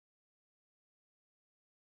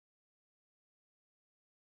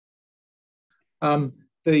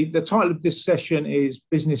The title of this session is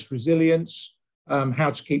Business Resilience,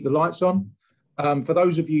 How to Keep the Lights On. For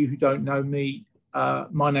those of you who don't know me,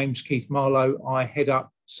 my name's Keith Marlowe. I head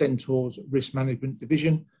up Centaur's Risk Management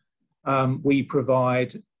Division. We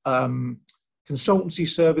provide consultancy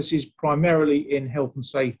services primarily in health and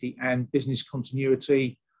safety and business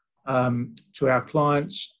continuity to our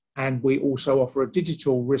clients. And we also offer a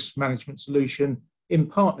digital risk management solution in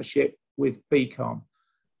partnership with BCALM.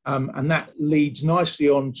 And that leads nicely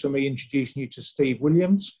on to me introducing you to Steve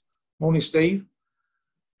Williams. Morning, Steve.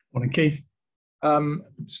 Morning, Keith.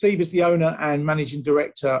 Steve is the owner and managing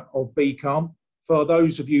director of BCALM. For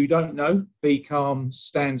those of you who don't know, BCALM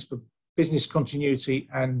stands for Business Continuity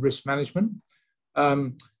and Risk Management.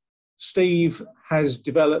 Steve has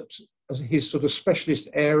developed as his sort of specialist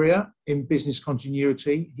area in business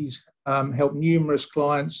continuity. He's helped numerous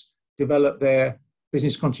clients develop their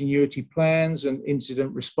business continuity plans and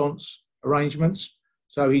incident response arrangements.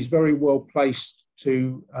 So he's very well placed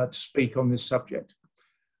to speak on this subject.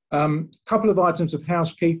 Couple of items of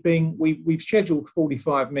housekeeping. We've scheduled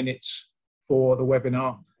 45 minutes for the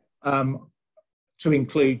webinar to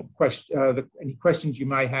include any questions you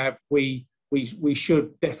may have. We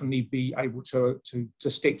should definitely be able to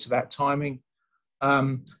stick to that timing.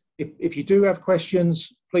 If you do have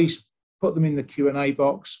questions, please put them in the Q&A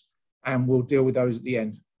box and we'll deal with those at the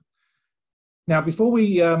end. Now, before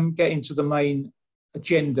we get into the main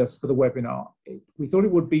agenda for the webinar, we thought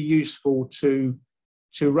it would be useful to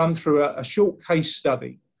run through a short case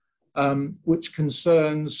study which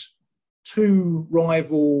concerns two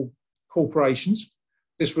rival corporations.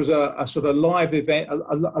 This was a sort of live event,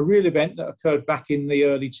 a real event that occurred back in the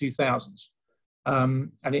early 2000s.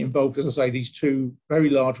 And it involved, as I say, these two very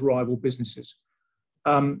large rival businesses.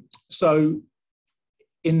 So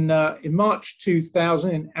in March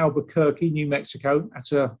 2000 in Albuquerque, New Mexico,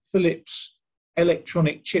 at a Philips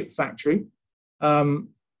electronic chip factory,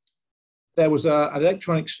 there was an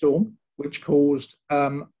electronic storm which caused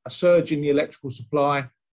a surge in the electrical supply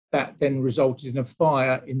that then resulted in a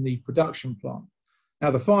fire in the production plant.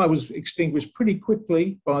 Now, the fire was extinguished pretty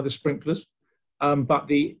quickly by the sprinklers, but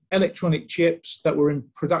the electronic chips that were in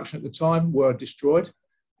production at the time were destroyed.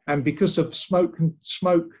 And because of smoke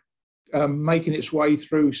making its way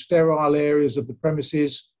through sterile areas of the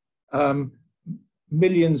premises,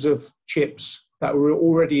 millions of chips that were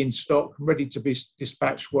already in stock, ready to be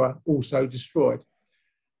dispatched, were also destroyed.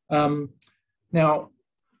 Now,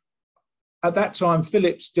 at that time,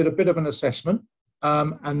 Philips did a bit of an assessment,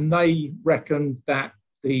 and they reckoned that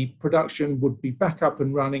the production would be back up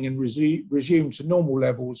and running and resume to normal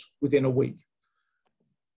levels within a week.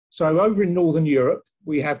 So over in Northern Europe,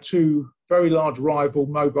 we have two very large rival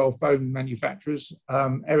mobile phone manufacturers,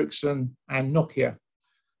 Ericsson and Nokia.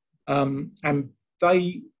 And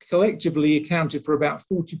they collectively accounted for about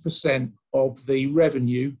 40% of the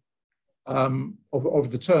revenue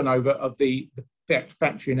of the turnover of the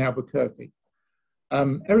factory in Albuquerque.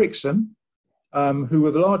 Ericsson, who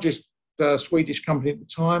were the largest Swedish company at the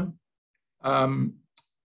time,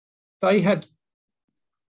 they had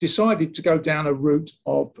decided to go down a route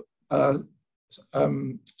of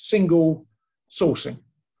single sourcing.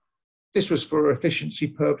 This was for efficiency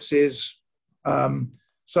purposes.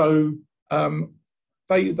 So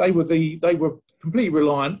they were completely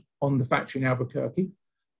reliant on the factory in Albuquerque.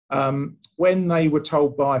 When they were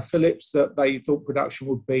told by Philips that they thought production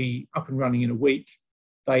would be up and running in a week,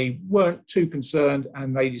 they weren't too concerned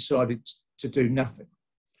and they decided to do nothing.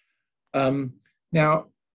 Now,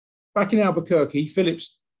 back in Albuquerque,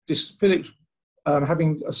 Philips,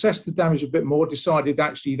 having assessed the damage a bit more, decided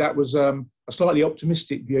actually that was a slightly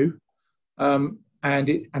optimistic view. And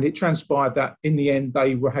it transpired that in the end,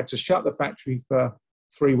 they had to shut the factory for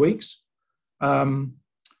 3 weeks. And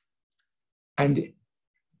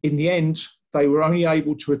in the end, they were only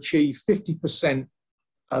able to achieve 50%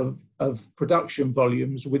 of production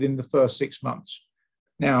volumes within the first 6 months.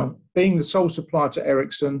 Now, being the sole supplier to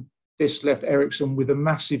Ericsson, this left Ericsson with a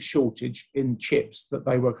massive shortage in chips that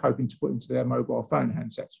they were hoping to put into their mobile phone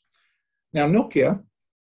handsets. Now, Nokia,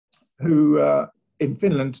 who in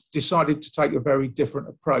Finland decided to take a very different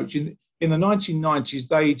approach. In the 1990s,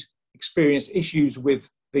 they'd experienced issues with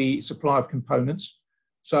the supply of components.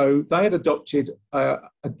 So they had adopted a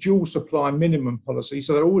dual supply minimum policy.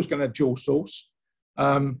 So they're always going to dual source.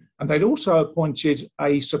 And they'd also appointed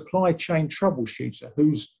a supply chain troubleshooter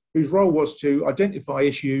whose role was to identify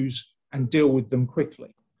issues and deal with them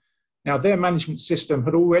quickly. Now, their management system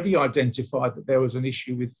had already identified that there was an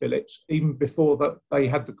issue with Philips, even before that they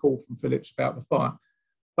had the call from Philips about the fire.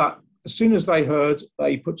 But as soon as they heard,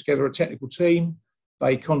 they put together a technical team.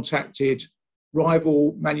 They contacted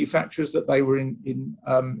rival manufacturers that they were in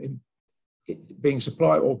being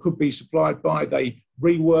supplied or could be supplied by. They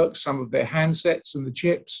reworked some of their handsets and the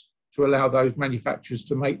chips to allow those manufacturers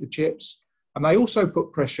to make the chips. And they also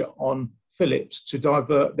put pressure on Philips to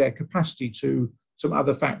divert their capacity to some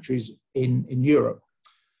other factories in Europe.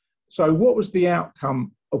 So what was the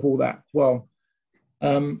outcome of all that? Well,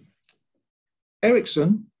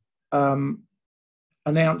 Ericsson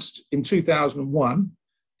announced in 2001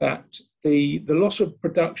 that the loss of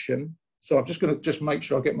production, so I'm just going to make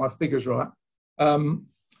sure I get my figures right, the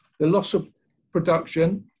loss of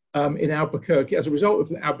production in Albuquerque, as a result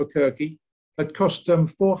of Albuquerque, had cost them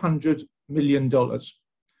 $400 million.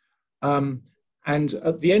 And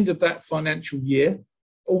at the end of that financial year,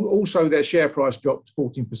 also their share price dropped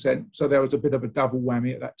 14%, so there was a bit of a double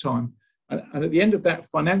whammy at that time. And at the end of that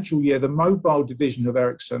financial year, the mobile division of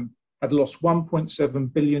Ericsson had lost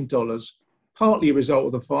 $1.7 billion, partly a result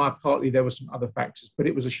of the fire, partly there were some other factors, but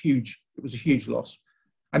it was a huge loss.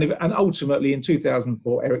 And ultimately in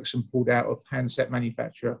 2004, Ericsson pulled out of handset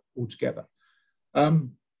manufacture altogether.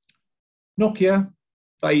 Nokia,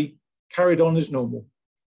 they carried on as normal.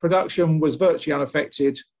 Production was virtually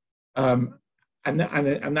unaffected, and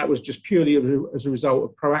that was just purely as a result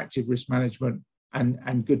of proactive risk management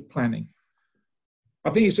and good planning. I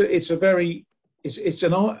think it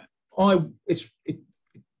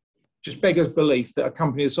just beggars belief that a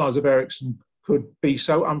company the size of Ericsson could be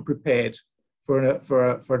so unprepared for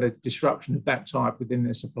a disruption of that type within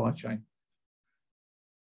their supply chain.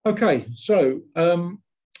 Okay, so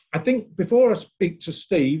I think before I speak to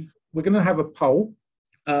Steve, we're going to have a poll,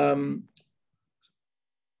 and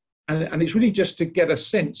it's really just to get a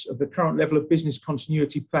sense of the current level of business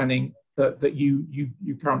continuity planning that you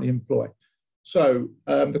currently employ. So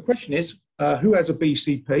the question is, who has a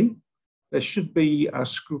BCP? There should be a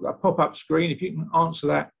pop-up screen. If you can answer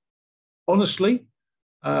that honestly,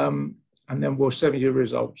 and then we'll send you the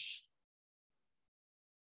results.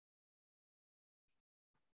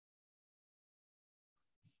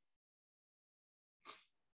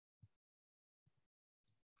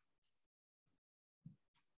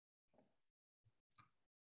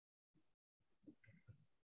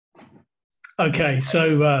 Okay,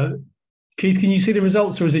 so Keith, can you see the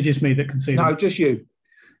results, or is it just me that can see them? No, just you.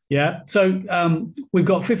 Yeah, so we've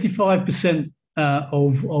got 55%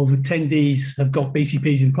 of attendees have got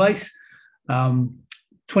BCPs in place,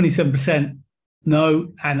 27%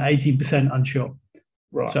 no, and 18% unsure.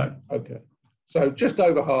 Right, so, okay. So just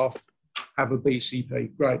over half have a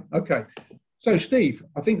BCP. Great, okay. So Steve,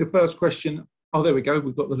 I think the first question, oh, there we go.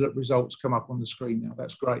 We've got the results come up on the screen now.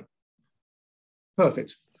 That's great.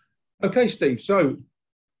 Perfect. Okay, Steve, so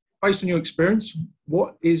based on your experience,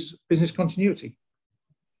 what is business continuity?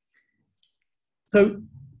 So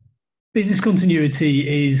business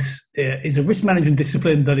continuity is a risk management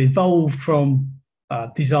discipline that evolved from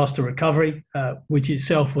disaster recovery, which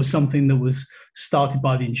itself was something that was started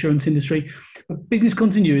by the insurance industry. But business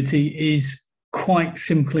continuity is quite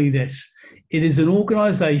simply this. It is an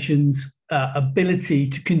organization's ability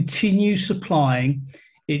to continue supplying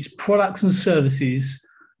its products and services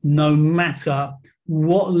no matter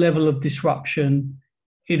what level of disruption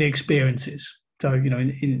it experiences. So, you know,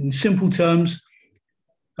 in simple terms,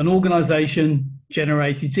 an organization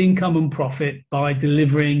generates its income and profit by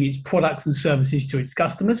delivering its products and services to its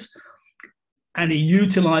customers, and it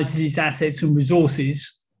utilizes its assets and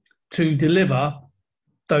resources to deliver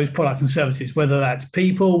those products and services, whether that's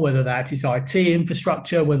people, whether that's its IT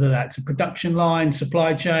infrastructure, whether that's a production line,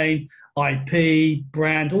 supply chain, IP,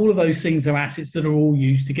 brand, all of those things are assets that are all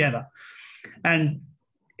used together. And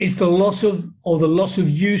it's the loss of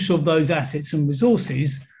use of those assets and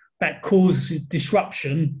resources that causes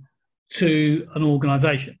disruption to an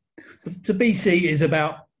organization. So BC is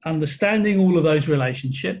about understanding all of those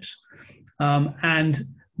relationships and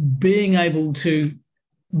being able to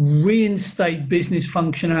reinstate business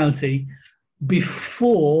functionality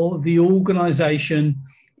before the organization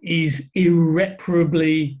is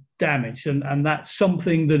irreparably damaged. And that's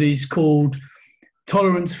something that is called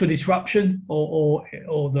tolerance for disruption, or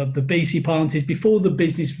the BC parlance is before the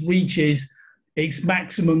business reaches its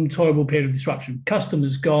maximum tolerable period of disruption.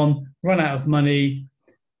 Customers gone, run out of money,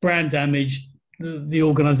 brand damaged, the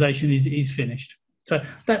organization is finished. So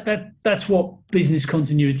that's what business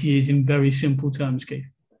continuity is in very simple terms, Keith.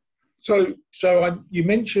 So you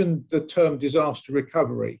mentioned the term disaster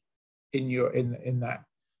recovery in that.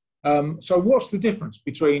 So what's the difference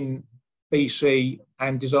between BC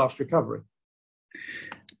and disaster recovery?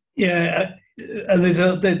 Yeah, and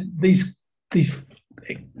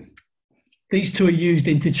these two are used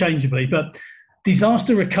interchangeably, but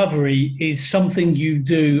disaster recovery is something you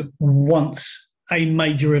do once a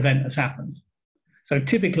major event has happened. So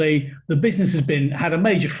typically, the business has had a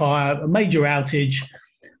major fire, a major outage,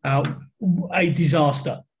 a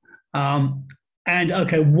disaster. And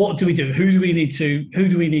okay, what do we do? Who do we need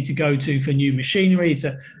to go to for new machinery?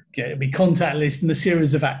 It'll be contact list and the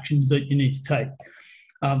series of actions that you need to take.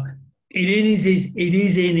 It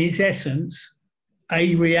is in its essence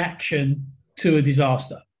a reaction to a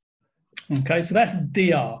disaster. Okay, so that's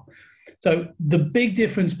DR. So the big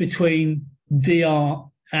difference between DR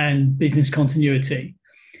and business continuity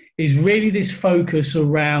is really this focus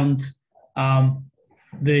around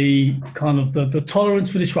the kind of the tolerance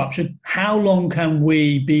for disruption. How long can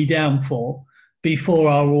we be down for before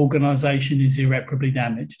our organization is irreparably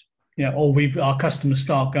damaged, or our customers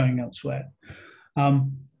start going elsewhere?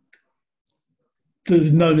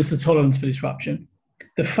 There's known as the tolerance for disruption.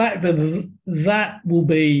 The fact that will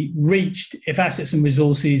be reached if assets and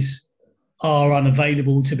resources are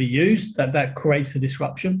unavailable to be used, that creates the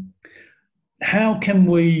disruption. How can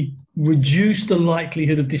we reduce the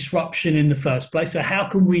likelihood of disruption in the first place? So how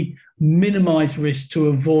can we minimize risk to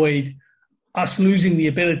avoid us losing the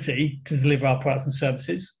ability to deliver our products and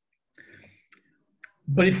services?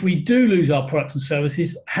 But if we do lose our products and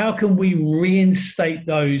services, how can we reinstate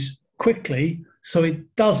those quickly so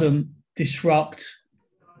it doesn't disrupt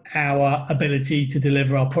our ability to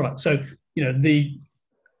deliver our product? So,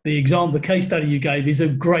 the example, the case study you gave is a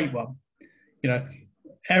great one.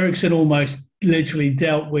 Ericsson almost literally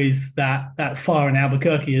dealt with that fire in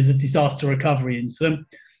Albuquerque as a disaster recovery incident.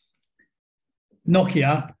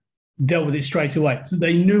 Nokia dealt with it straight away. So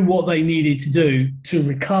they knew what they needed to do to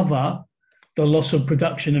recover the loss of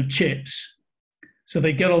production of chips. So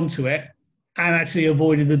they got onto it and actually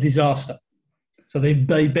avoided the disaster. So they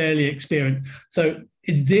barely experienced. So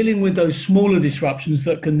it's dealing with those smaller disruptions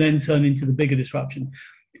that can then turn into the bigger disruption.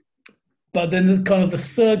 But then the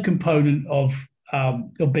third component of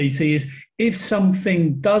BC is if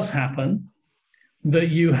something does happen, that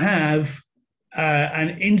you have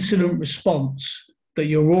an incident response that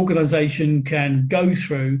your organization can go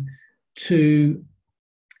through to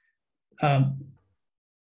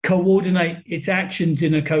coordinate its actions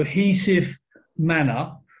in a cohesive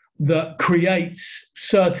manner that creates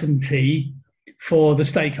certainty for the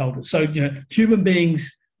stakeholders. So, human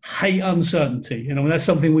beings hate uncertainty. That's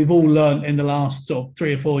something we've all learned in the last sort of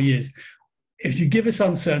 3 or 4 years. If you give us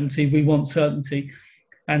uncertainty, we want certainty.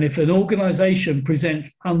 And if an organization presents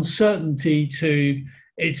uncertainty to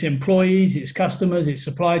its employees, its customers, its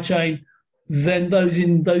supply chain, then those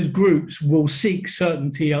in those groups will seek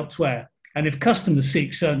certainty elsewhere. And if customers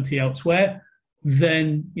seek certainty elsewhere,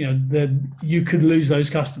 then you could lose those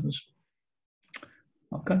customers.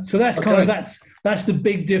 Okay, so that's the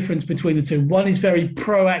big difference between the two. One is very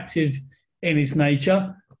proactive in its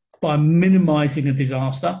nature by minimizing a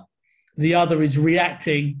disaster. The other is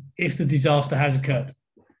reacting if the disaster has occurred.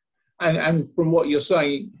 And from what you're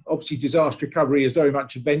saying, obviously disaster recovery is very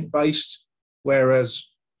much event-based, whereas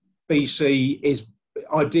BC is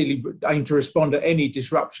ideally aimed to respond to any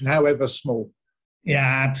disruption, however small.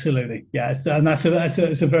 Yeah, absolutely. Yeah, and that's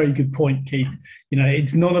a very good point, Keith.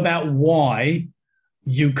 It's not about why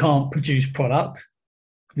you can't produce product.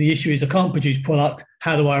 The issue is I can't produce product.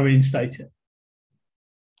 How do I reinstate it?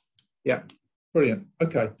 Yeah, brilliant.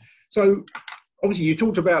 Okay, so obviously you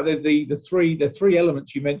talked about the three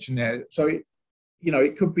elements you mentioned there. So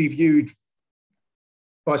it could be viewed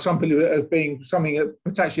by some people as being something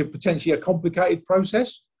potentially a complicated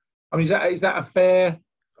process. I mean, is that a fair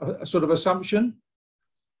sort of assumption?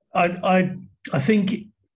 I think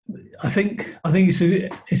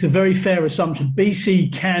it's a very fair assumption.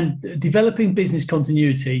 Developing business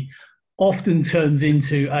continuity often turns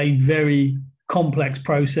into a very complex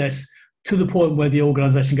process to the point where the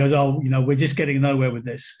organization goes, we're just getting nowhere with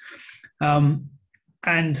this. And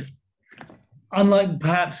unlike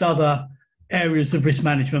perhaps other areas of risk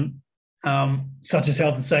management, such as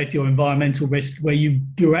health and safety or environmental risk, where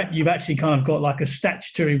you've actually kind of got like a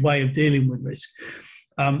statutory way of dealing with risk.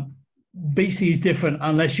 BC is different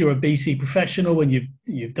unless you're a BC professional and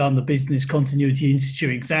you've done the Business Continuity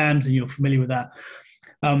Institute exams and you're familiar with that.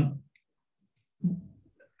 And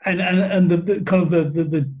the kind of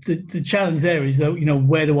the challenge there is that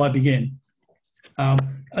where do I begin?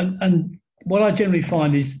 And what I generally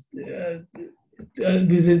find is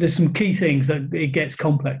there's some key things that it gets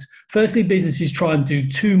complex. Firstly, businesses try and do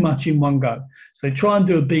too much in one go. So they try and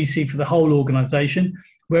do a BC for the whole organization,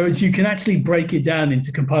 whereas you can actually break it down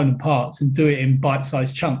into component parts and do it in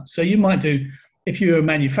bite-sized chunks. So you might do, if you're a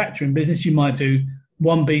manufacturing business, you might do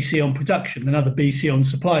one BC on production, another BC on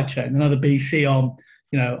supply chain, another BC on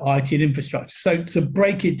IT and infrastructure. So to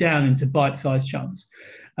break it down into bite-sized chunks.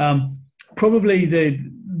 Probably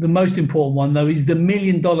the most important one, though, is the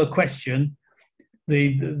million-dollar question,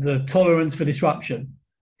 the tolerance for disruption.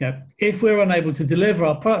 If we're unable to deliver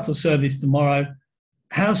our product or service tomorrow,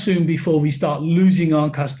 how soon before we start losing our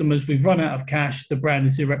customers, we've run out of cash, the brand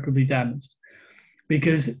is irreparably damaged?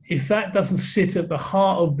 Because if that doesn't sit at the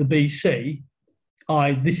heart of the BC,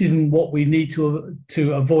 this isn't what we need to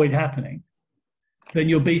avoid happening, then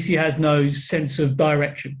your BC has no sense of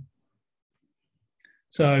direction.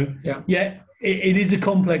 So, it is a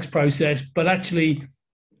complex process, but actually,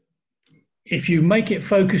 if you make it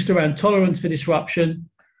focused around tolerance for disruption,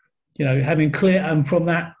 having clear, and from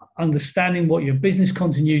that, understanding what your business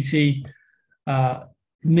continuity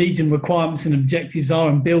needs and requirements and objectives are,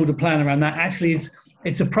 and build a plan around that, actually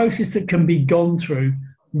it's a process that can be gone through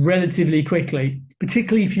relatively quickly,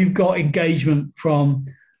 particularly if you've got engagement from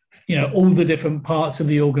all the different parts of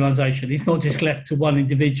the organization. It's not just left to one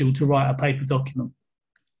individual to write a paper document.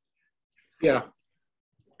 Yeah,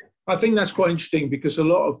 I think that's quite interesting, because a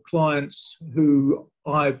lot of clients who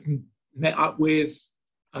I've met up with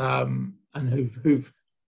and who've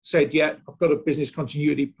said, yeah, I've got a business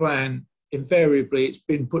continuity plan, invariably it's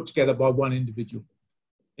been put together by one individual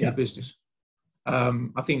in the business.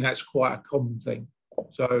 I think that's quite a common thing.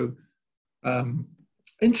 So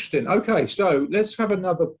interesting. Okay, so let's have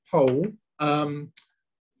another poll.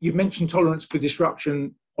 You mentioned tolerance for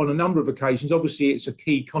disruption on a number of occasions. Obviously, it's a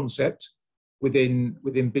key concept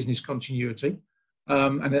within business continuity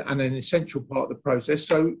and an essential part of the process.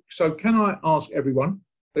 So can I ask everyone,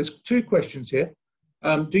 there's two questions here.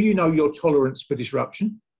 Do you know your tolerance for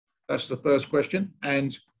disruption? That's the first question.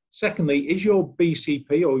 And secondly, is your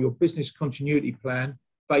BCP or your business continuity plan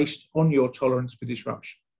based on your tolerance for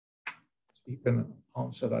disruption? So you can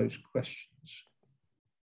answer those questions.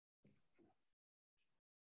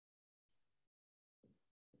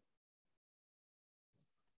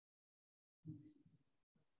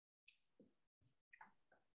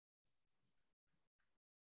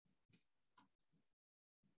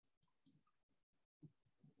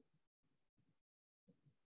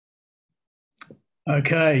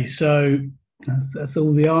 Okay, so that's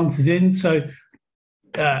all the answers in. So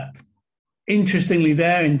interestingly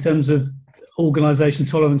there, in terms of organisation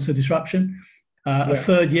tolerance for disruption, a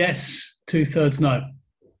third yes, 2/3 no.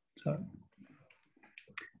 So,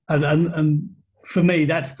 and for me,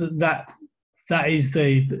 it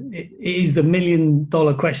is the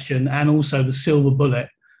million-dollar question, and also the silver bullet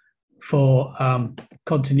for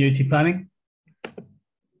continuity planning.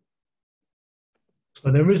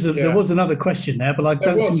 Well, there was another question there, but I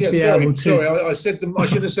don't seem to be able to. Sorry, I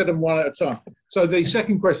should have said them one at a time. So the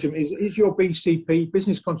second question is your BCP,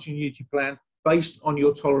 business continuity plan, based on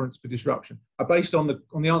your tolerance for disruption? Based on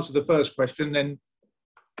the answer to the first question, then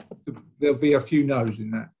there'll be a few no's in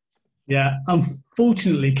that. Yeah,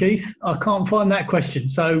 unfortunately, Keith, I can't find that question.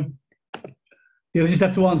 So you'll just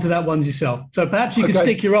have to answer that one yourself. So perhaps you can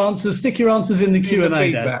stick your answers in the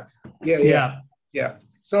Q&A there. Yeah.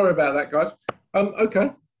 Sorry about that, guys. Okay,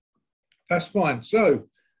 that's fine. So,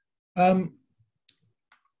 I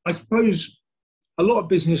suppose a lot of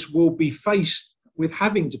business will be faced with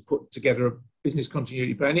having to put together a business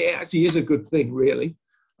continuity plan. It actually is a good thing, really,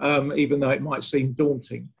 even though it might seem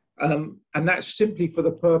daunting. And that's simply for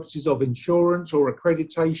the purposes of insurance or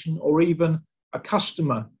accreditation, or even a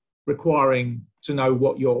customer requiring to know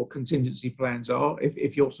what your contingency plans are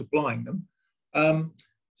if you're supplying them.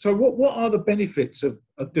 So what are the benefits of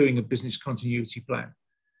doing a business continuity plan?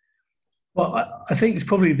 Well, I think it's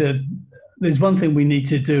probably there's one thing we need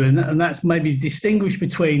to do, and that's maybe distinguish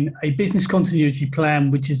between a business continuity plan,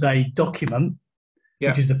 which is a document,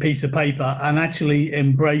 which is a piece of paper, and actually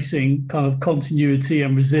embracing kind of continuity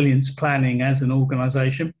and resilience planning as an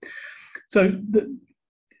organisation. So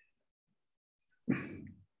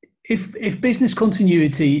if business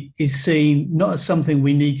continuity is seen not as something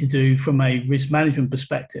we need to do from a risk management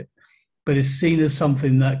perspective, but is seen as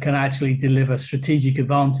something that can actually deliver strategic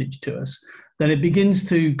advantage to us, then it begins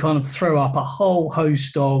to kind of throw up a whole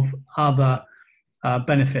host of other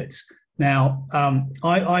benefits. Now,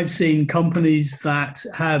 I've seen companies that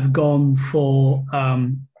have gone for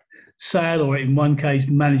sale, or in one case,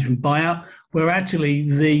 management buyout, where actually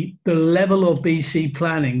the level of BC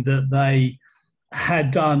planning that they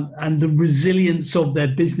had done and the resilience of their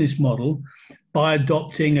business model by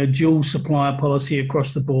adopting a dual supplier policy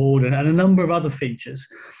across the board and a number of other features,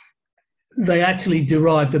 they actually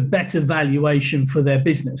derived a better valuation for their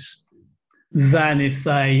business than if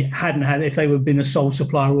they if they would have been a sole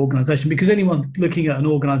supplier organization. Because anyone looking at an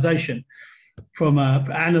organization from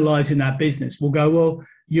analyzing that business will go, well,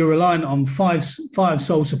 you're reliant on five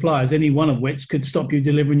sole suppliers, any one of which could stop you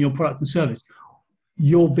delivering your product and service.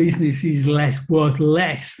 Your business is worth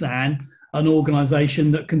less than an organisation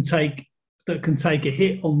that can take a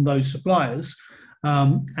hit on those suppliers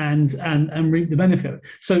and reap the benefit.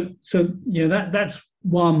 So that's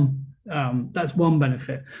one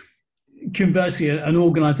benefit. Conversely, an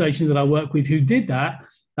organisation that I work with who did that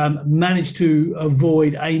managed to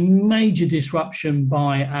avoid a major disruption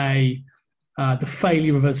by the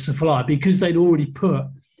failure of a supplier because they'd already put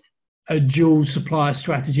a dual supplier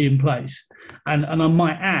strategy in place. And I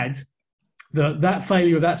might add that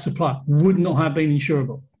failure of that supplier would not have been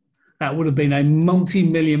insurable. That would have been a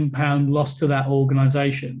multi-million-pound loss to that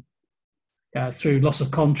organisation through loss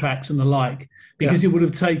of contracts and the like, because it would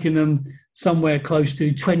have taken them somewhere close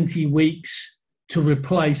to 20 weeks to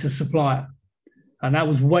replace a supplier. And that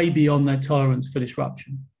was way beyond their tolerance for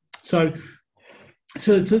disruption. So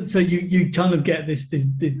you kind of get this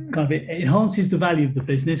kind of, it enhances the value of the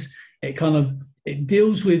business. It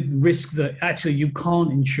deals with risk that actually you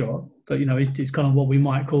can't insure. But it's kind of what we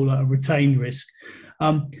might call a retained risk.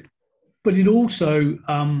 But it also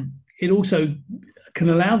can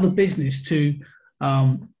allow the business to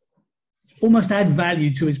almost add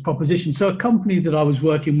value to its proposition. So a company that I was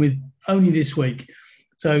working with only this week,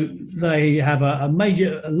 so they have a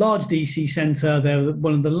large DC centre. They're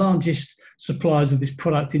one of the largest suppliers of this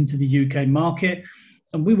product into the UK market.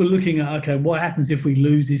 And we were looking at, okay, what happens if we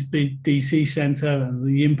lose this big DC centre and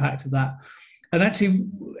the impact of that? And actually,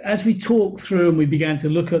 as we talked through and we began to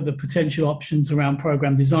look at the potential options around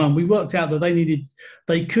program design, we worked out that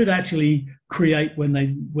they could actually create, when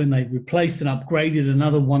they replaced and upgraded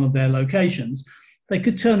another one of their locations, they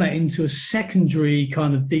could turn that into a secondary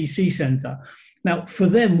kind of DC centre. Now, for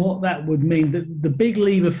them, what that would mean, the big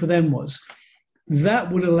lever for them was that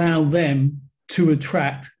would allow them to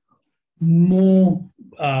attract more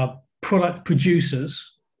product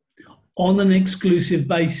producers on an exclusive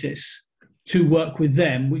basis to work with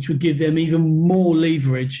them, which would give them even more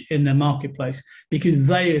leverage in their marketplace, because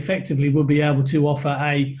they effectively will be able to offer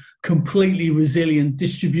a completely resilient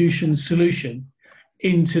distribution solution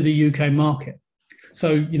into the UK market.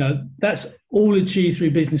 So, that's all achieved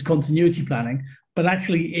through business continuity planning, but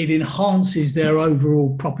actually it enhances their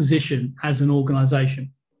overall proposition as an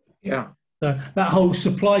organisation. Yeah. So that whole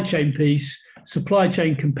supply chain piece, supply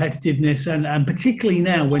chain competitiveness, and particularly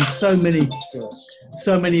now when so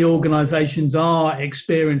many organisations are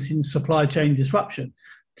experiencing supply chain disruption,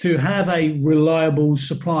 to have a reliable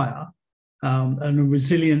supplier and a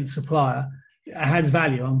resilient supplier has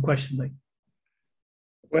value, unquestionably.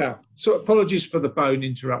 Wow. So apologies for the phone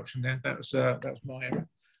interruption there. That was my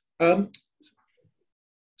error.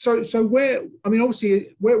 So where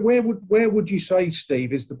would you say,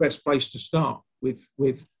 Steve, is the best place to start with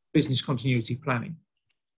business continuity planning?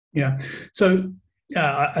 Yeah. So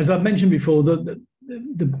as I've mentioned before,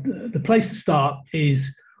 the place to start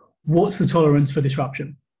is, what's the tolerance for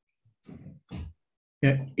disruption?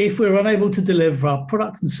 If we're unable to deliver our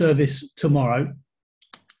product and service tomorrow,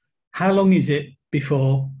 how long is it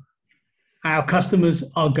before our customers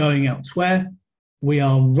are going elsewhere, we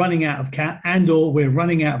are running out of cash, and/or we're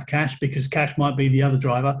running out of cash because cash might be the other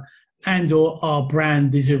driver, and/or our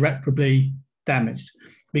brand is irreparably damaged?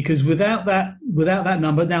 Because without that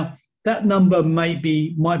number, now that number might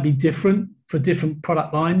be different for different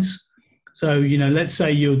product lines. So, let's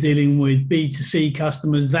say you're dealing with B2C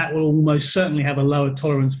customers, that will almost certainly have a lower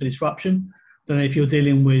tolerance for disruption than if you're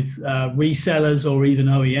dealing with resellers or even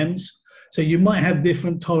OEMs. So you might have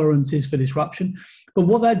different tolerances for disruption. But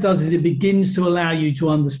what that does is it begins to allow you to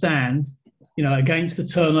understand, against the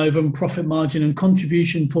turnover and profit margin and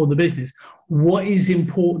contribution for the business, what is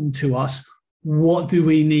important to us, what do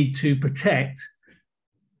we need to protect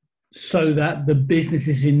so that the business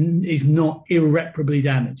is not irreparably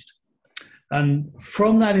damaged. And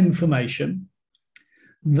from that information,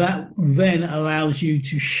 that then allows you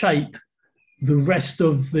to shape the rest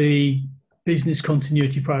of the business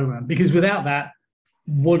continuity program. Because without that,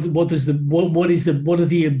 what are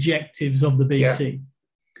the objectives of the BC? Yeah.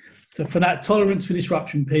 So for that tolerance for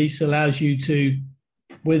disruption piece allows you to,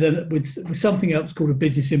 with something else called a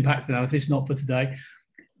business impact analysis, not for today,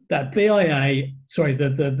 that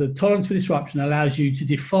the tolerance for disruption allows you to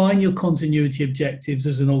define your continuity objectives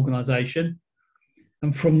as an organisation,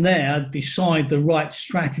 and from there decide the right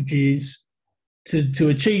strategies to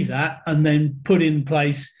achieve that, and then put in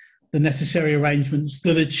place the necessary arrangements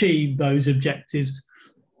that achieve those objectives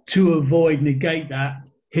to negate that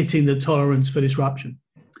hitting the tolerance for disruption.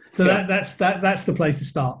 So that's the place to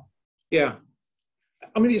start. Yeah.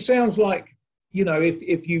 I mean, it sounds like,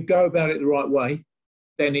 if you go about it the right way,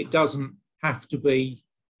 then it doesn't have to be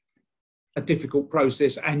a difficult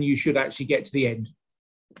process, and you should actually get to the end.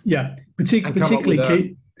 Yeah, And come up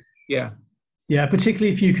with yeah. Yeah,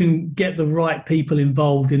 particularly if you can get the right people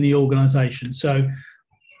involved in the organisation. So,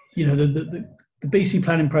 you know, the BC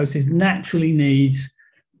planning process naturally needs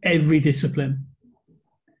every discipline,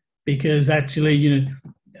 because actually, you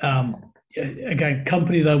know, again,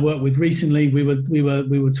 company that I worked with recently, we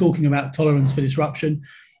were talking about tolerance for disruption,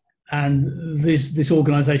 and this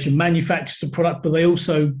organisation manufactures a product, but they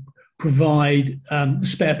also provide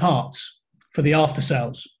spare parts for the after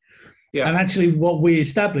sales. Yeah. And actually, what we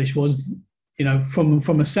established was, you know,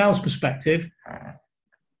 from a sales perspective,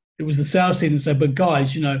 it was the sales team that said, "But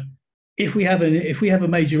guys, you know, if we have a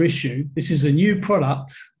major issue, this is a new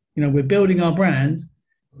product. You know, we're building our brand.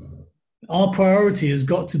 Our priority has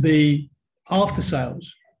got to be after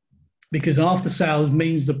sales, because after sales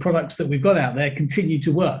means the products that we've got out there continue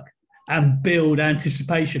to work and build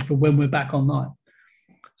anticipation for when we're back online."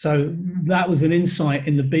 So that was an insight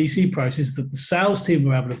in the BC process that the sales team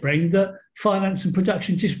were able to bring, that finance and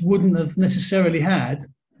production just wouldn't have necessarily had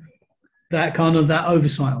that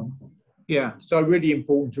oversight on. Yeah, so really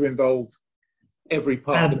important to involve every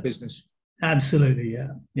part of the business. Absolutely,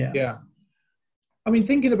 yeah. Yeah. I mean,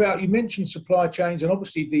 thinking about, you mentioned supply chains, and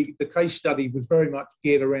obviously the case study was very much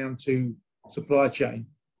geared around to supply chain.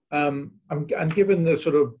 And given the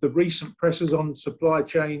sort of the recent pressures on supply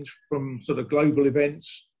chains from sort of global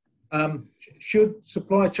events, should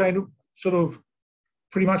supply chain sort of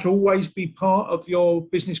pretty much always be part of your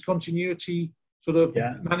business continuity sort of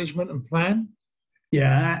management and plan?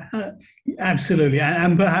 Yeah, absolutely.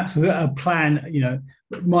 And perhaps a plan, you know,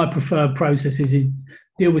 my preferred process is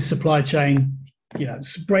deal with supply chain, you know,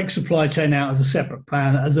 break supply chain out as a separate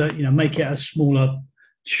plan, make it a smaller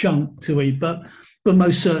chunk to eat, but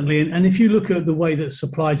most certainly. And if you look at the way that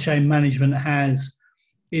supply chain management has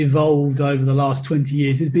evolved over the last 20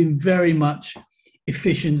 years, it's been very much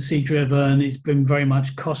efficiency driven. It's been very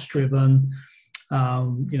much cost driven.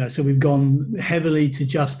 So we've gone heavily to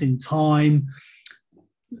just in time.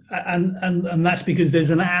 And that's because there's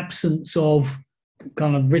an absence of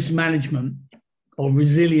kind of risk management or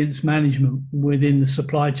resilience management within the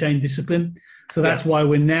supply chain discipline. So that's why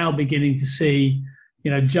we're now beginning to see,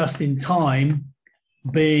 you know, just in time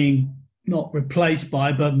being not replaced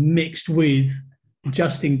by, but mixed with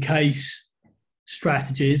just in case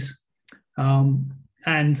strategies. And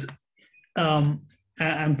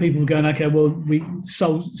people are going, okay, well, we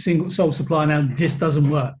sole supply now just doesn't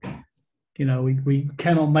work. You know, we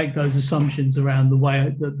cannot make those assumptions around the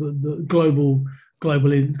way the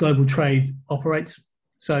global trade operates.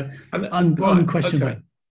 So unquestionably. Okay.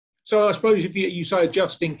 So I suppose if you say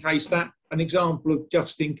just in case, that an example of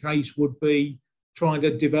just in case would be trying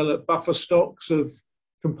to develop buffer stocks of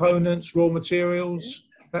components, raw materials.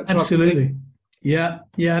 That type Absolutely. Of thing.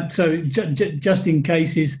 Yeah. So just in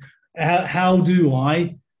case is how do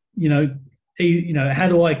I,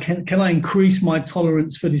 can I increase my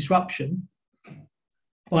tolerance for disruption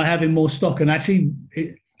by having more stock? And actually,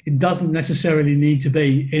 it doesn't necessarily need to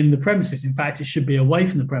be in the premises. In fact, it should be away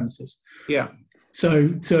from the premises. Yeah. So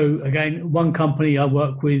again, one company I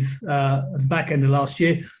worked with at the back end of last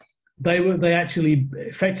year, they actually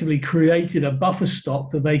effectively created a buffer stock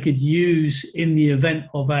that they could use in the event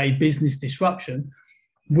of a business disruption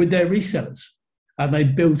with their resellers, and they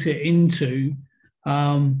built it into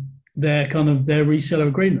their reseller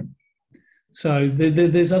agreement. So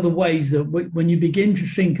there's other ways that when you begin to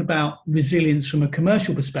think about resilience from a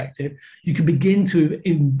commercial perspective, you can begin to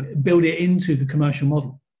build it into the commercial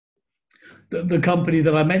model. The company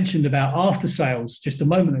that I mentioned about after sales just a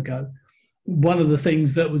moment ago, one of the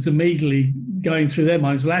things that was immediately going through their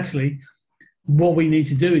minds, well, actually, what we need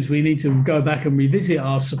to do is we need to go back and revisit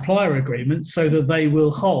our supplier agreements so that they will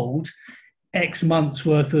hold X months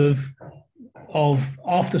worth of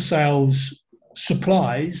after sales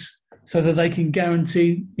supplies, so that they can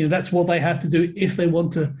guarantee, that's what they have to do if they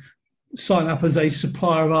want to sign up as a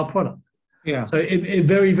supplier of our product. Yeah. So it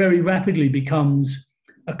very, very rapidly becomes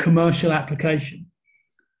a commercial application,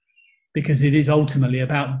 because it is ultimately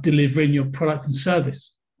about delivering your product and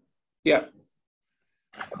service. Yeah.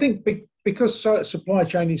 I think because supply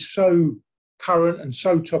chain is so current and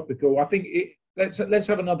so topical, I think let's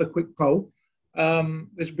have another quick poll.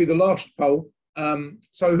 This will be the last poll.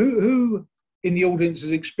 So who in the audience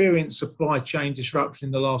has experienced supply chain disruption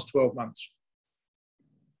in the last 12 months?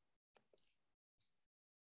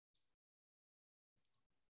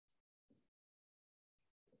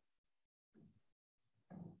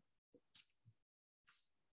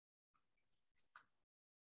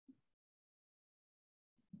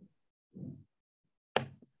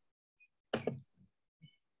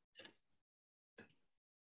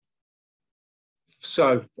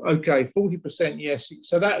 So, okay, 40% yes.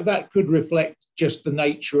 So that could reflect just the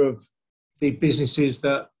nature of the businesses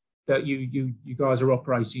that you guys are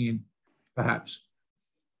operating in, perhaps.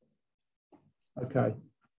 Okay.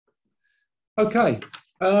 Okay.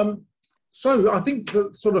 So I think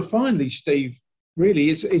that sort of finally, Steve, really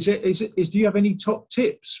is do you have any top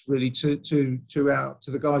tips really to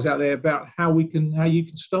the guys out there about how you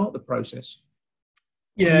can start the process?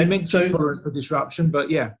 Yeah, I mean, you mentioned tolerance for disruption, but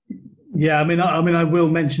yeah. Yeah, I mean, I will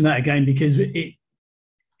mention that again because it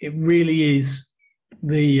really is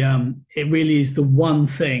the one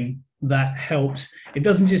thing that helps. It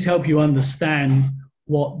doesn't just help you understand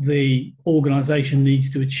what the organisation needs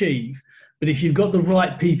to achieve, but if you've got the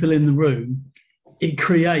right people in the room, it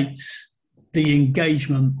creates the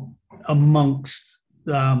engagement amongst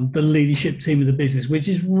the leadership team of the business, which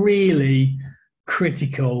is really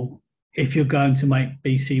critical if you're going to make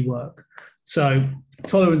BC work. So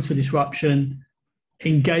tolerance for disruption,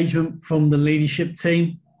 engagement from the leadership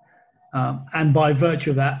team, and by virtue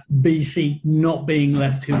of that, BC not being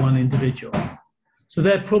left to one individual. So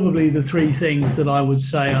they're probably the three things that I would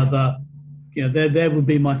say are there would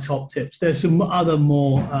be my top tips. There's some other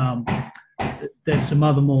more,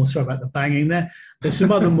 sorry about the banging there. There's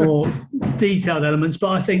some other more detailed elements, but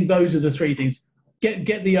I think those are the three things.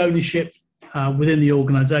 Get the ownership within the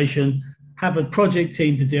organisation, have a project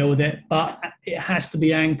team to deal with it, but it has to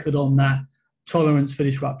be anchored on that tolerance for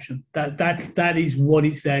disruption. That is what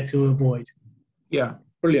it's there to avoid. Yeah,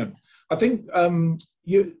 brilliant. I think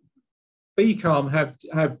BCALM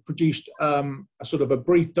have produced a sort of a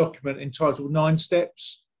brief document entitled 9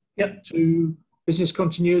 Steps to Business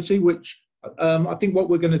Continuity, which I think what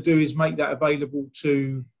we're going to do is make that available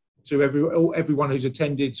to everyone who's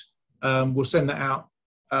attended. We'll send that out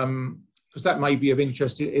because that may be of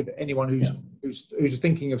interest if anyone who's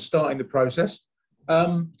thinking of starting the process.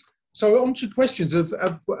 So on to questions.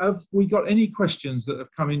 Have we got any questions that have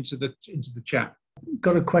come into the chat?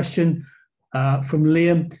 Got a question from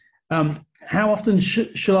Liam. How often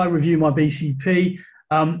should I review my BCP?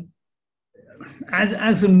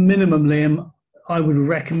 As a minimum, Liam, I would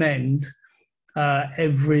recommend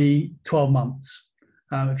every 12 months.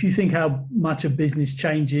 If you think how much a business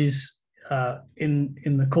changes in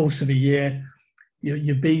the course of a year,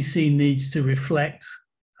 your BC needs to reflect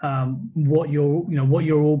what your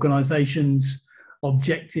organisation's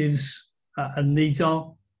objectives and needs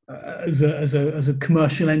are as a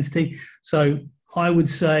commercial entity. So I would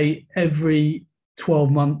say every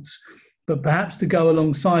 12 months, but perhaps to go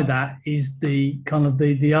alongside that is the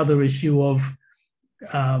other issue of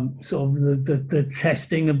sort of the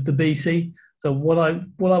testing of the BC. So what I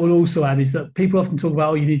would also add is that people often talk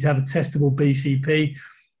about, you need to have a testable BCP.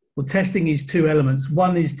 Well, testing is 2 elements.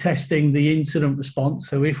 One is testing the incident response.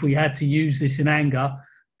 So if we had to use this in anger,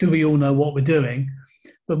 do we all know what we're doing?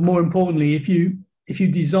 But more importantly, if you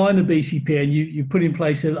design a BCP and you put in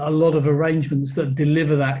place a lot of arrangements that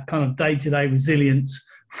deliver that kind of day-to-day resilience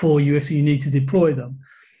for you if you need to deploy them,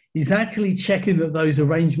 is actually checking that those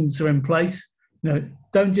arrangements are in place.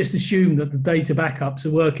 Don't just assume that the data backups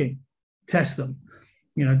are working. Test them.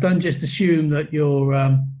 Don't just assume that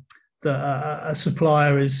a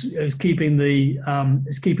supplier is keeping the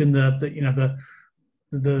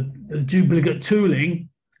duplicate tooling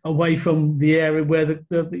away from the area where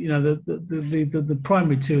the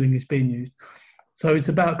primary tooling is being used. So it's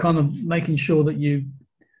about kind of making sure that you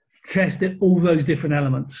test all those different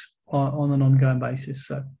elements on an ongoing basis.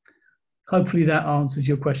 So hopefully that answers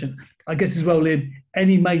your question. I guess as well, Liam,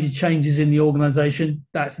 any major changes in the organisation,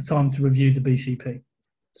 that's the time to review the BCP.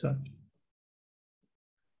 So,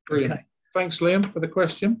 brilliant. Okay. Thanks, Liam, for the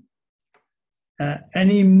question.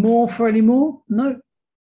 Any more? No.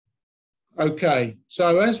 Okay,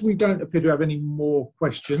 so as we don't appear to have any more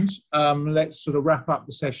questions, let's sort of wrap up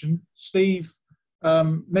the session. Steve,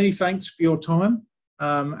 many thanks for your time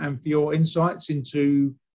and for your insights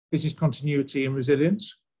into business continuity and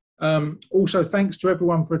resilience. Also, thanks to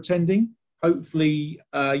everyone for attending. Hopefully,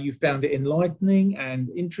 you found it enlightening and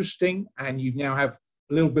interesting, and you now have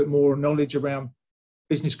a little bit more knowledge around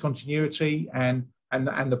business continuity and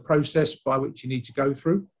the process by which you need to go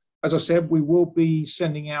through. As I said, we will be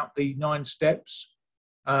sending out the 9 steps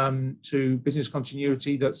to business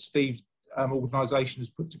continuity that Steve's organisation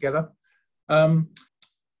has put together.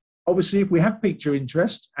 Obviously, if we have piqued your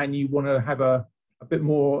interest and you want to have a bit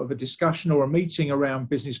more of a discussion or a meeting around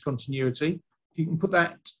business continuity, you can put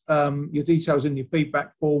that your details in your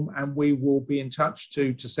feedback form, and we will be in touch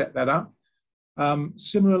to set that up.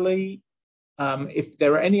 Similarly, if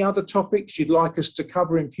there are any other topics you'd like us to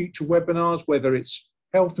cover in future webinars, whether it's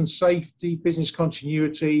health and safety, business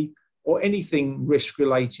continuity, or anything risk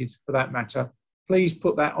related for that matter, please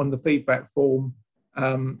put that on the feedback form,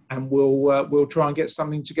 and we'll try and get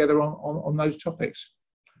something together on those topics.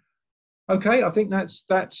 Okay, I think that's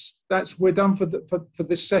we're done for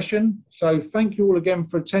this session. So thank you all again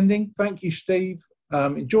for attending. Thank you, Steve.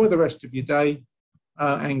 Enjoy the rest of your day,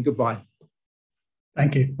 and goodbye.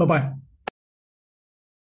 Thank you. Bye-bye.